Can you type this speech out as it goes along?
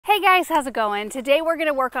Hey guys, how's it going? Today we're going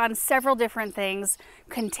to work on several different things.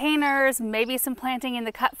 Containers, maybe some planting in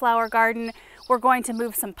the cut flower garden. We're going to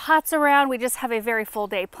move some pots around. We just have a very full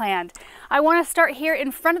day planned. I want to start here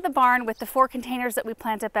in front of the barn with the 4 containers that we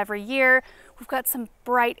plant up every year. We've got some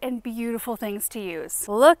bright and beautiful things to use.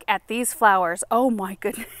 Look at these flowers. Oh my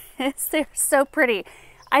goodness, they're so pretty.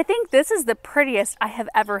 I think this is the prettiest I have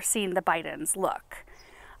ever seen the Bidens look.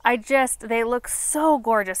 They look so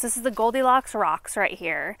gorgeous. This is the Goldilocks rocks right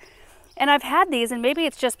here. And I've had these, and maybe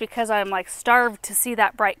it's just because I'm like starved to see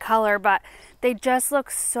that bright color, but they just look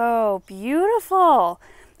so beautiful.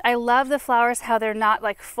 I love the flowers, how they're not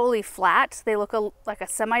like fully flat. They look like a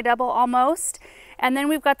semi-double almost. And then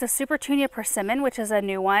we've got the Supertunia persimmon, which is a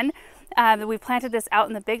new one. We planted this out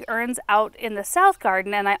in the big urns out in the south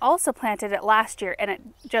garden, and I also planted it last year, and it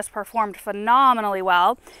just performed phenomenally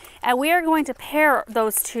well. And we are going to pair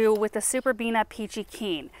those two with the Superbina Peachy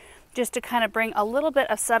Keen, just to kind of bring a little bit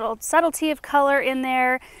of subtlety of color in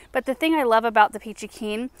there. But the thing I love about the Peachy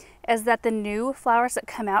Keen is that the new flowers that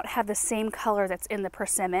come out have the same color that's in the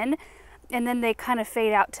persimmon, and then they kind of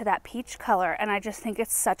fade out to that peach color, and I just think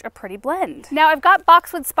it's such a pretty blend. Now I've got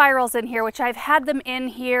boxwood spirals in here, which I've had them in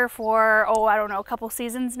here for, I don't know, a couple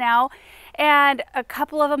seasons now, and a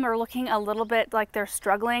couple of them are looking a little bit like they're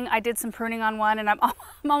struggling. I did some pruning on one, and I'm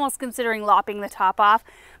almost considering lopping the top off,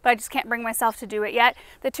 but I just can't bring myself to do it yet.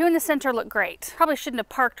 The 2 in the center look great. Probably shouldn't have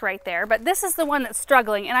parked right there, but this is the one that's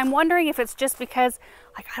struggling, and I'm wondering if it's just because,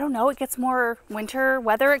 like, I don't know, it gets more winter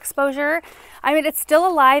weather exposure. I mean, it's still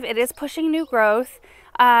alive. It is pushing new growth.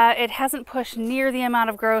 It hasn't pushed near the amount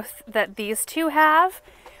of growth that these two have,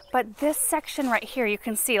 but this section right here, you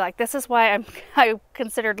can see, like, this is why I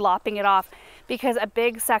considered lopping it off, because a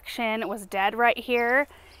big section was dead right here.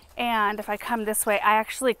 And if I come this way, I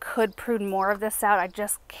actually could prune more of this out. I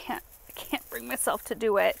just can't bring myself to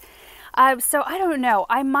do it. So I don't know.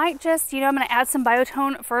 I might just, I'm going to add some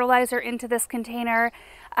biotone fertilizer into this container,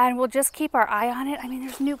 and we'll just keep our eye on it. I mean,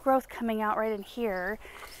 there's new growth coming out right in here,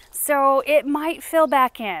 so it might fill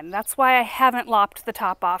back in. That's why I haven't lopped the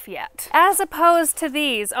top off yet. As opposed to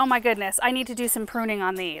these, oh my goodness, I need to do some pruning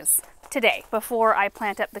on these today before I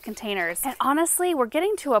plant up the containers. And honestly, we're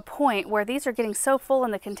getting to a point where these are getting so full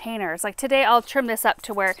in the containers. Like today, I'll trim this up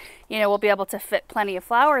to where, we'll be able to fit plenty of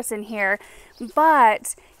flowers in here.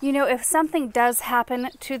 But, if something does happen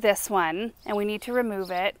to this one and we need to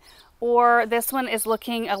remove it, or this one is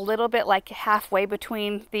looking a little bit like halfway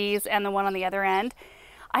between these and the one on the other end,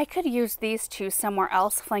 I could use these two somewhere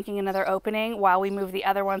else, flanking another opening, while we move the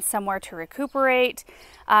other one somewhere to recuperate.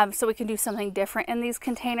 So we can do something different in these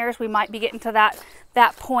containers. We might be getting to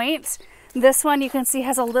that point. This one, you can see,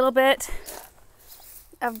 has a little bit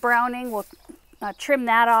of browning. We'll trim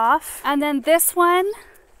that off. And then this one,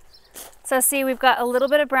 so see, we've got a little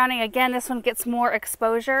bit of browning. Again, this one gets more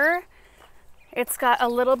exposure. It's got a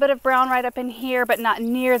little bit of brown right up in here, but not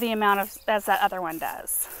near the amount as that other one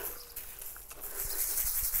does.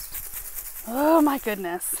 Oh my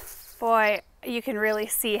goodness. Boy, you can really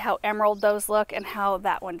see how emerald those look and how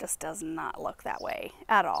that one just does not look that way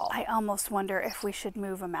at all. I almost wonder if we should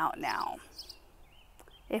move them out now.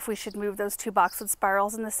 If we should move those 2 boxwood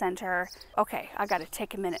spirals in the center. Okay, I gotta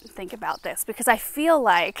take a minute and think about this, because I feel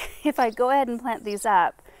like if I go ahead and plant these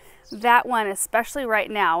up, that one, especially right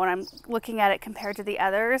now when I'm looking at it compared to the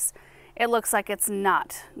others, it looks like it's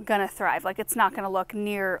not gonna thrive. Like it's not gonna look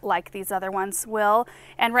near like these other ones will.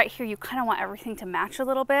 And right here, you kind of want everything to match a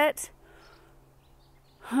little bit.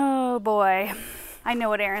 Oh boy, I know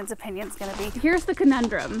what Aaron's opinion's gonna be. Here's the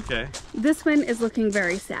conundrum. Okay. This one is looking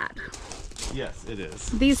very sad. Yes, it is.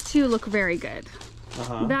 These two look very good.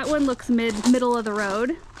 That one looks middle of the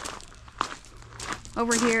road.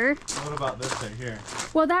 Over here. What about this right here?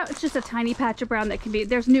 Well, that's just a tiny patch of brown that can be,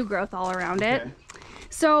 there's new growth all around it.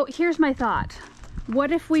 So here's my thought.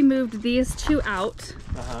 What if we moved these 2 out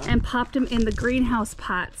and popped them in the greenhouse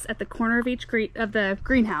pots at the corner of each the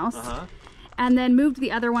greenhouse, and then moved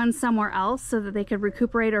the other ones somewhere else so that they could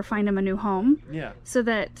recuperate or find them a new home? Yeah. So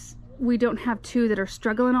that we don't have 2 that are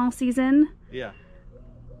struggling all season? Yeah.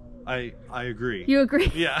 I agree. You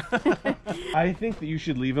agree? Yeah. I think that you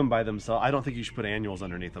should leave them by themselves. I don't think you should put annuals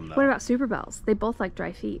underneath them though. What about super bells? They both like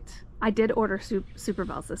dry feet. I did order super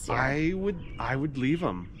bells this year. I would leave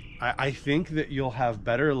them. I think that you'll have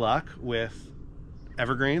better luck with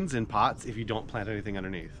evergreens in pots if you don't plant anything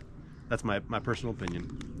underneath. That's my personal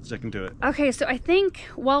opinion. Sticking to it. Okay, so I think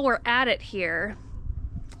while we're at it here,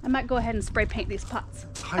 I might go ahead and spray paint these pots.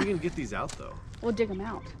 How are you gonna get these out though? We'll dig them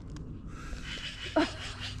out.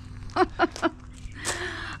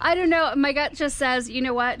 I don't know. My gut just says, you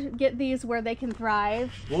know what? Get these where they can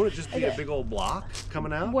thrive. Won't it just be a big old block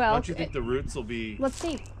coming out? Well, don't you think the roots will be... Let's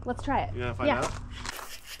see. Let's try it. You gonna find out?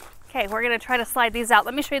 Okay, we're gonna try to slide these out.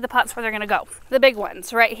 Let me show you the pots where they're gonna go. The big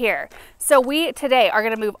ones right here. So we today are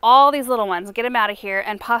gonna move all these little ones, get them out of here,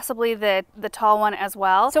 and possibly the tall one as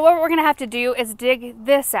well. So what we're gonna have to do is dig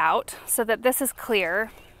this out so that this is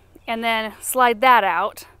clear, and then slide that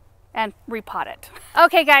out and repot it.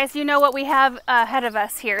 Okay guys, you know what we have ahead of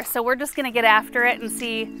us here. So we're just gonna get after it and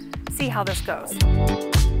see how this goes.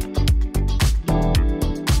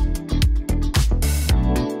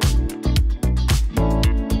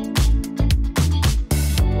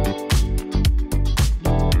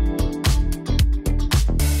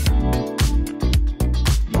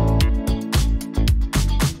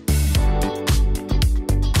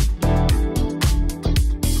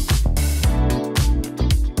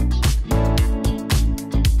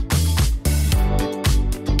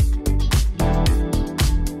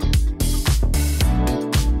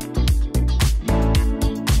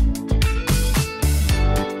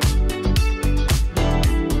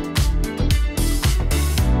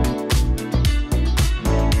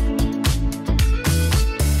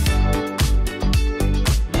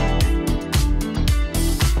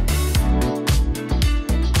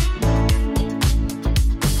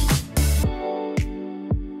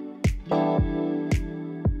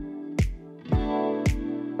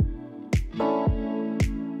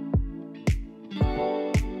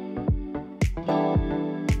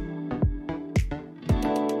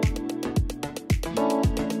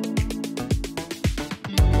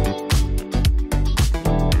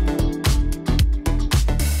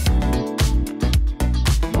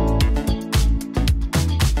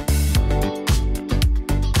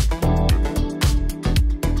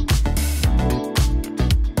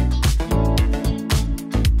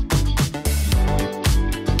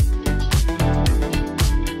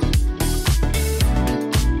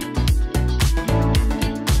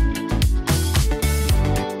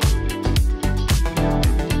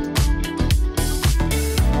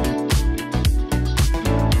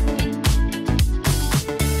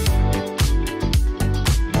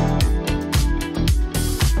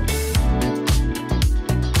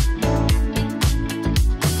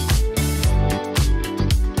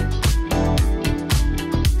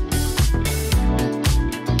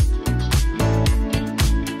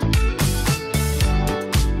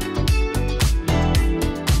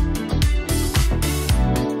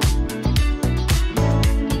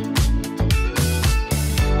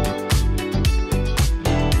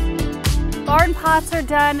 Pots are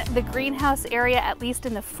done. The greenhouse area, at least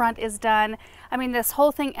in the front, is done. I mean, this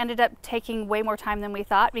whole thing ended up taking way more time than we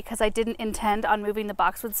thought because I didn't intend on moving the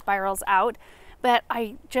boxwood spirals out. But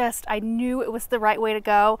I knew it was the right way to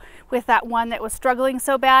go with that one that was struggling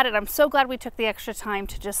so bad, and I'm so glad we took the extra time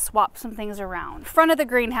to just swap some things around. Front of the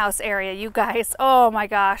greenhouse area, you guys, oh my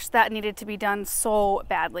gosh, that needed to be done so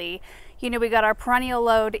badly. You know, we got our perennial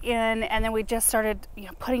load in, and then we just started, you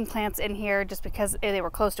know, putting plants in here just because they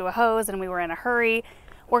were close to a hose and we were in a hurry.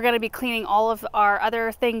 We're going to be cleaning all of our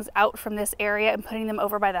other things out from this area and putting them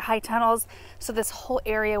over by the high tunnels, so this whole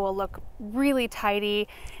area will look really tidy,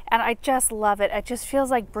 and I just love it. It just feels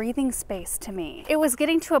like breathing space to me. It was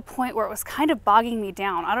getting to a point where it was kind of bogging me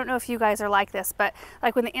down. I don't know if you guys are like this, but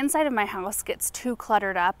like when the inside of my house gets too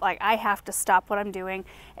cluttered up, like I have to stop what I'm doing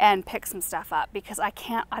and pick some stuff up because I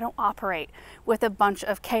don't operate with a bunch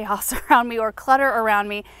of chaos around me or clutter around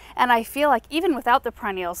me. And I feel like even without the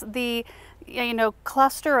perennials, the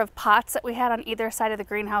cluster of pots that we had on either side of the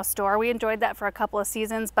greenhouse door, we enjoyed that for a couple of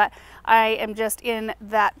seasons, but I am just in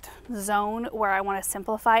that zone where I want to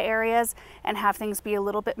simplify areas and have things be a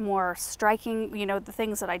little bit more striking, you know, the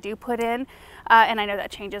things that I do put in. And I know that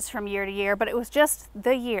changes from year to year, but it was just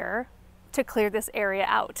the year to clear this area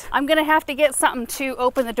out. I'm gonna have to get something to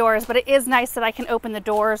open the doors, but it is nice that I can open the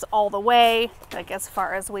doors all the way, like as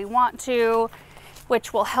far as we want to,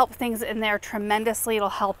 which will help things in there tremendously. It'll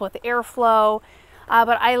help with airflow.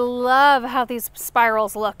 But I love how these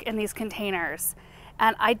spirals look in these containers.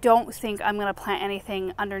 And I don't think I'm gonna plant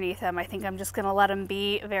anything underneath them. I think I'm just gonna let them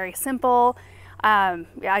be very simple. Yeah,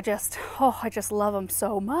 I just love them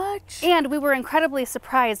so much. And we were incredibly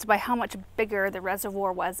surprised by how much bigger the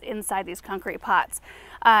reservoir was inside these concrete pots.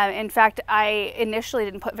 In fact, I initially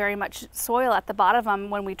didn't put very much soil at the bottom of them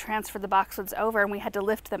when we transferred the boxwoods over, and we had to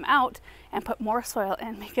lift them out and put more soil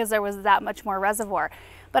in because there was that much more reservoir.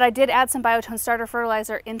 But I did add some biotone starter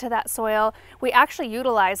fertilizer into that soil. We actually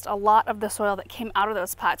utilized a lot of the soil that came out of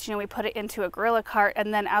those pots. You know, we put it into a gorilla cart,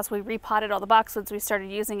 and then as we repotted all the boxwoods, we started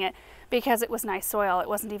using it because it was nice soil. It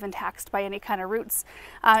wasn't even taxed by any kind of roots.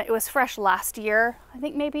 It was fresh last year. I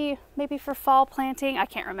think maybe for fall planting. I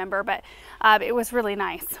can't remember, but it was really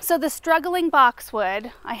nice. So the struggling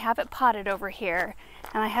boxwood, I have it potted over here,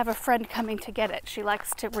 and I have a friend coming to get it. She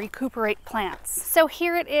likes to recuperate plants. So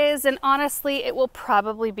here it is, and honestly, it will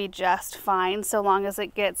probably be just fine so long as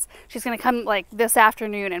it gets, she's gonna come like this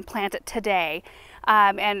afternoon and plant it today.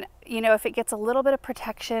 And you know, if it gets a little bit of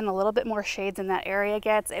protection, a little bit more shade than that area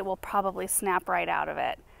gets, it will probably snap right out of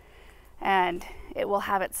it. And it will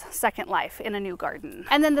have its second life in a new garden.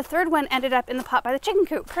 And then the third one ended up in the pot by the chicken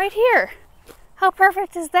coop right here. How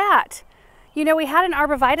perfect is that? You know, we had an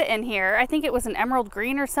arborvitae in here. I think it was an emerald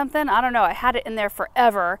green or something. I don't know. I had it in there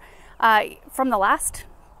forever from the last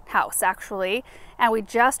house actually. And we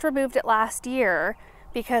just removed it last year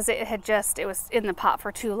because it was in the pot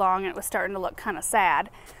for too long and it was starting to look kind of sad.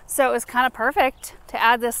 So it was kind of perfect to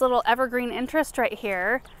add this little evergreen interest right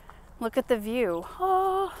here. Look at the view.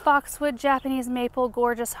 Oh, boxwood, Japanese maple,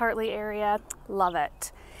 gorgeous Hartley area. Love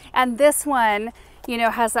it. And this one, you know,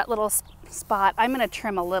 has that little spot. I'm going to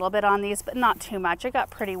trim a little bit on these, but not too much. It got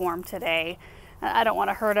pretty warm today. I don't want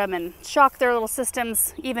to hurt them and shock their little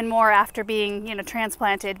systems even more after being, you know,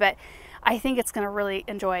 transplanted, but I think it's going to really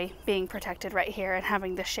enjoy being protected right here and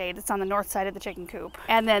having the shade. It's on the north side of the chicken coop.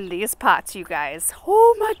 And then these pots, you guys.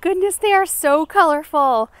 Oh my goodness, they are so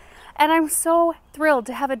colorful. And I'm so thrilled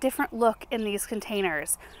to have a different look in these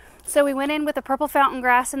containers. So we went in with the purple fountain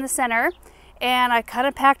grass in the center, and I kind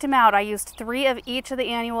of packed them out. I used 3 of each of the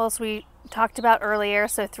annuals we talked about earlier.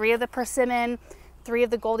 So 3 of the persimmon, 3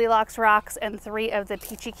 of the Goldilocks rocks, and 3 of the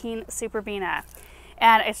Peachy Keen Superbena.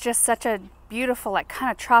 And it's just such a beautiful, like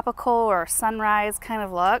kind of tropical or sunrise kind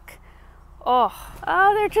of look. Oh,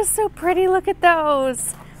 they're just so pretty. Look at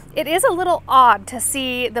those. It is a little odd to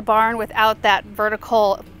see the barn without that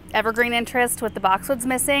vertical evergreen interest with the boxwoods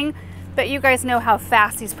missing, but you guys know how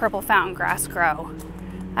fast these purple fountain grass grow.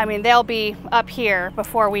 I mean, they'll be up here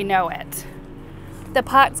before we know it. The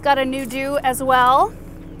pot's got a new dew as well.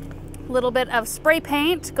 A little bit of spray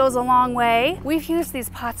paint goes a long way. We've used these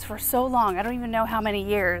pots for so long. I don't even know how many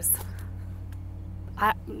years.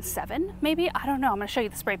 7 maybe? I don't know. I'm gonna show you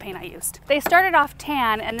the spray paint I used. They started off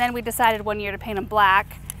tan, and then we decided one year to paint them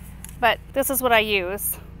black, but this is what I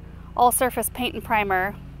use. All surface paint and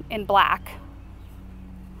primer in black.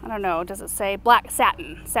 I don't know, does it say black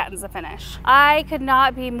satin? Satin's the finish. I could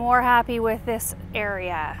not be more happy with this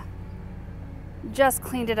area. Just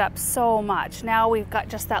cleaned it up so much. Now we've got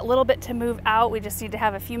just that little bit to move out. We just need to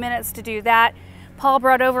have a few minutes to do that. Paul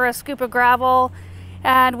brought over a scoop of gravel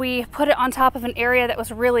and we put it on top of an area that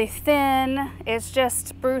was really thin. It's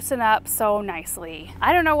just sprucing up so nicely.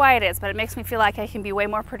 I don't know why it is, but it makes me feel like I can be way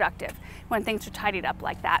more productive when things are tidied up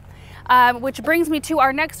like that. Which brings me to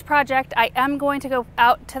our next project. I am going to go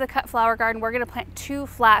out to the cut flower garden. We're gonna plant 2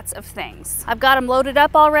 flats of things. I've got them loaded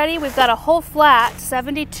up already. We've got a whole flat,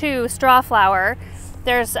 72 Strawflower.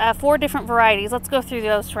 There's 4 different varieties. Let's go through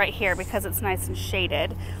those right here because it's nice and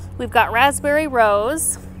shaded. We've got raspberry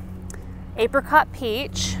rose, apricot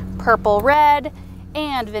peach, purple red,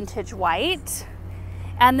 and vintage white.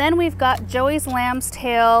 And then we've got Joey's lamb's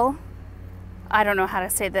tail. I don't know how to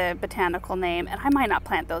say the botanical name, and I might not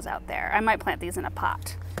plant those out there. I might plant these in a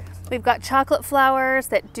pot. We've got chocolate flowers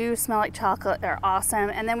that do smell like chocolate. They're awesome.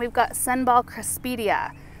 And then we've got Ball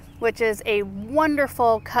Craspedia, which is a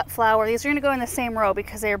wonderful cut flower. These are gonna go in the same row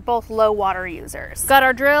because they are both low water users. Got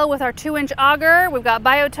our drill with our 2-inch auger. We've got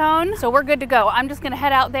biotone, so we're good to go. I'm just gonna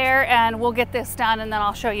head out there and we'll get this done, and then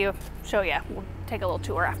I'll show you. We'll take a little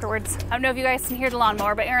tour afterwards. I don't know if you guys can hear the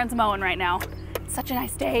lawnmower, but Aaron's mowing right now. It's such a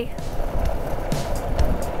nice day.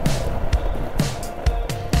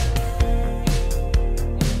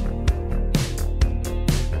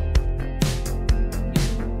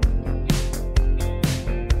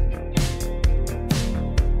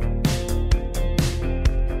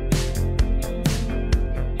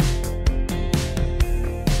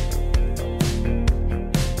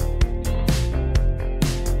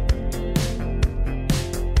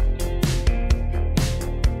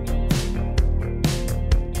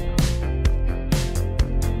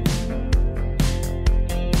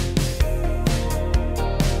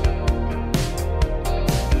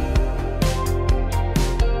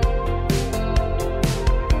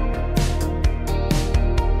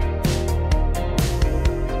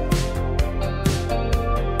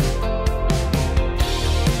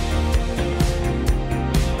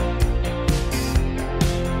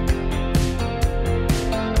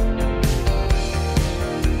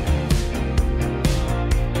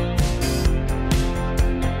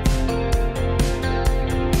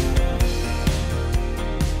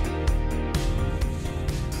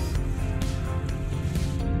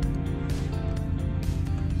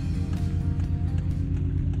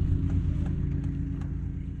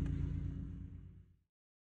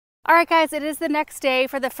 All right guys, it is the next day.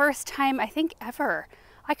 For the first time, I think ever,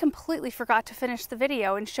 I completely forgot to finish the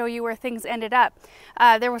video and show you where things ended up.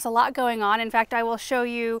 There was a lot going on. In fact, I will show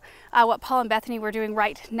you what Paul and Bethany were doing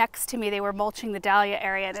right next to me. They were mulching the dahlia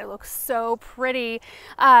area and it looks so pretty.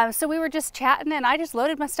 So we were just chatting and I just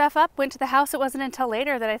loaded my stuff up, went to the house. It wasn't until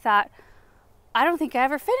later that I thought, I don't think I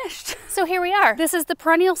ever finished. So here we are. This is the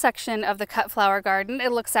perennial section of the cut flower garden.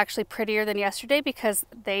 It looks actually prettier than yesterday because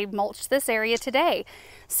they mulched this area today.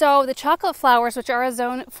 So the chocolate flowers, which are a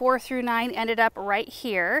zone 4 through 9, ended up right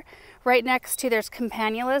here. Right next to, there's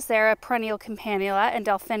campanulas. They're a perennial campanula and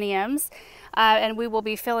delphiniums. And we will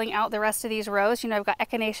be filling out the rest of these rows. You know, I've got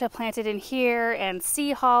echinacea planted in here and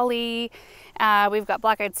sea holly. We've got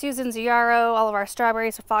black-eyed Susans, yarrow, all of our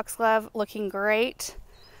strawberries, foxglove looking great.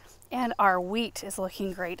 And our wheat is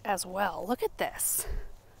looking great as well. Look at this.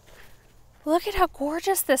 Look at how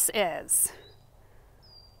gorgeous this is.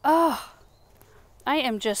 Oh, I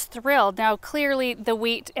am just thrilled. Now, clearly the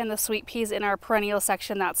wheat and the sweet peas in our perennial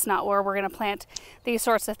section, that's not where we're gonna plant these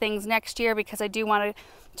sorts of things next year because I do want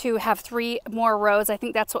to have 3 more rows. I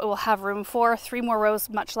think that's what we'll have room for. 3 more rows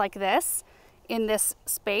much like this in this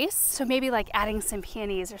space. So maybe like adding some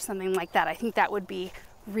peonies or something like that. I think that would be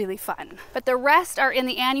really fun. But the rest are in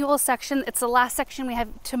the annual section. It's the last section we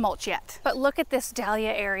have to mulch yet. But look at this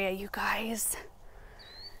dahlia area, you guys.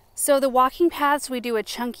 So the walking paths, we do a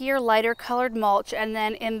chunkier, lighter colored mulch, and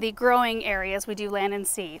then in the growing areas, we do land and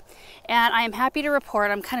sea. And I am happy to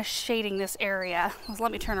report, I'm kind of shading this area.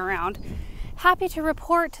 Let me turn around. Happy to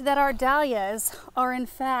report that our dahlias are in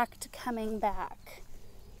fact coming back.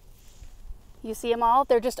 You see them all?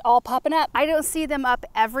 They're just all popping up. I don't see them up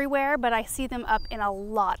everywhere, but I see them up in a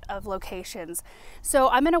lot of locations. So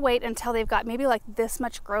I'm gonna wait until they've got maybe like this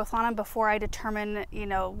much growth on them before I determine, you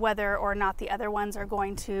know, whether or not the other ones are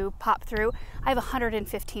going to pop through. I have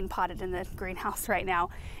 115 potted in the greenhouse right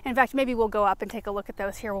now. In fact, maybe we'll go up and take a look at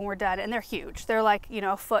those here when we're done. And they're huge. They're like, you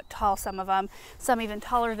know, a foot tall, some of them, some even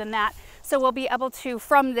taller than that. So we'll be able to,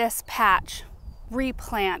 from this patch,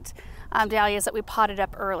 replant dahlias that we potted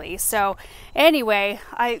up early. So anyway,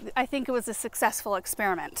 I think it was a successful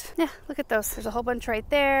experiment. Yeah, look at those. There's a whole bunch right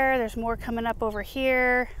there. There's more coming up over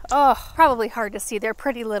here. Oh, probably hard to see. They're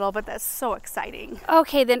pretty little, but that's so exciting.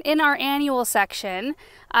 Okay, then in our annual section,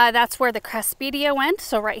 that's where the Craspedia went.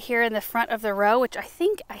 So right here in the front of the row, which I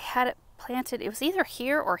think I had it planted. It was either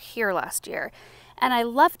here or here last year. And I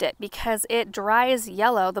loved it because it dries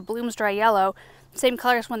yellow. The blooms dry yellow, same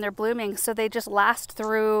colors when they're blooming. So they just last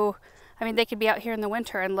through, I mean, they could be out here in the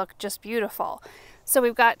winter and look just beautiful. So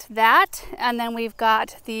we've got that, and then we've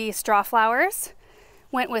got the Strawflowers.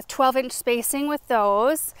 Went with 12-inch spacing with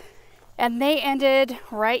those, and they ended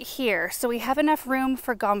right here. So we have enough room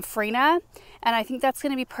for Gomphrena, and I think that's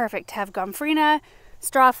gonna be perfect to have Gomphrena,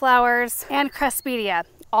 Strawflowers, and Craspedia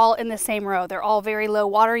all in the same row. They're all very low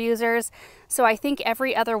water users. So I think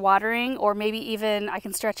every other watering, or maybe even I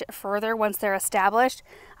can stretch it further once they're established,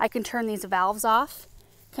 I can turn these valves off,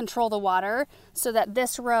 control the water so that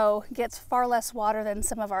this row gets far less water than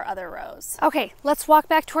some of our other rows. Okay, let's walk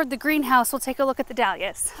back toward the greenhouse. We'll take a look at the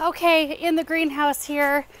dahlias. Okay, in the greenhouse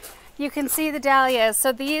here, you can see the dahlias.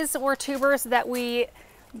 So these were tubers that we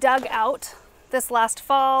dug out this last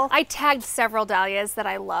fall. I tagged several dahlias that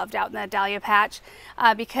I loved out in the dahlia patch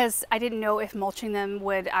because I didn't know if mulching them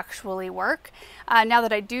would actually work. Now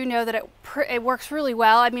that I do know that it works really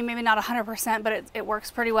well, I mean, maybe not 100%, but it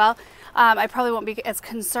works pretty well. I probably won't be as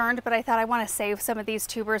concerned, but I thought I want to save some of these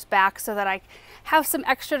tubers back so that I have some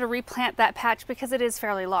extra to replant that patch because it is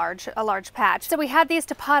fairly large, a large patch. So we had these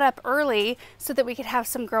to pot up early so that we could have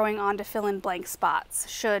some growing on to fill in blank spots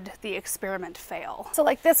should the experiment fail. So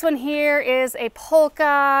like this one here is a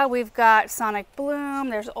polka. We've got Sonic Bloom.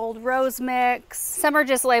 There's Old Rose Mix. Some are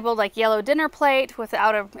just labeled like yellow dinner plate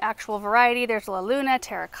without an actual variety. There's La Luna,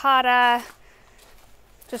 Terracotta.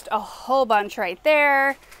 Just a whole bunch right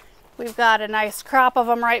there. We've got a nice crop of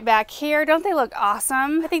them right back here. Don't they look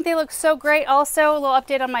awesome? I think they look so great. Also, a little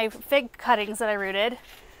update on my fig cuttings that I rooted.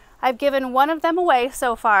 I've given one of them away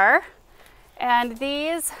so far, and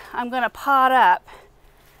these I'm gonna pot up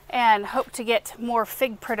and hope to get more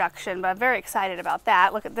fig production, but I'm very excited about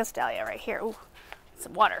that. Look at this dahlia right here. Ooh,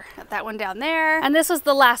 some water. Got that one down there. And this was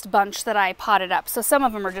the last bunch that I potted up. So some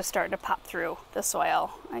of them are just starting to pop through the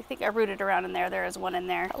soil. I think I rooted around in there. There is one in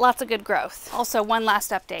there. Lots of good growth. Also, one last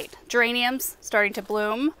update. Geraniums starting to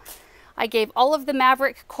bloom. I gave all of the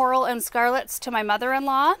Maverick Coral and Scarlets to my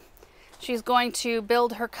mother-in-law. She's going to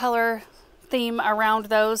build her color theme around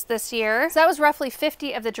those this year. So that was roughly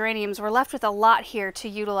 50 of the geraniums. We're left with a lot here to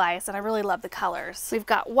utilize, and I really love the colors. We've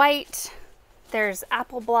got white. There's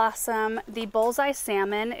apple blossom. The bullseye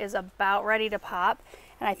salmon is about ready to pop.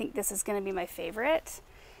 and I think this is going to be my favorite.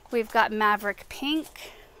 We've got Maverick Pink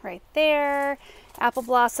right there, Apple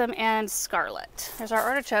Blossom, and Scarlet. There's our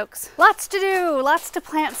artichokes. Lots to do, lots to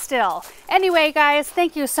plant still. Anyway, guys,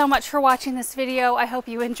 thank you so much for watching this video. I hope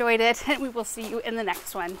you enjoyed it, and we will see you in the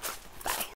next one.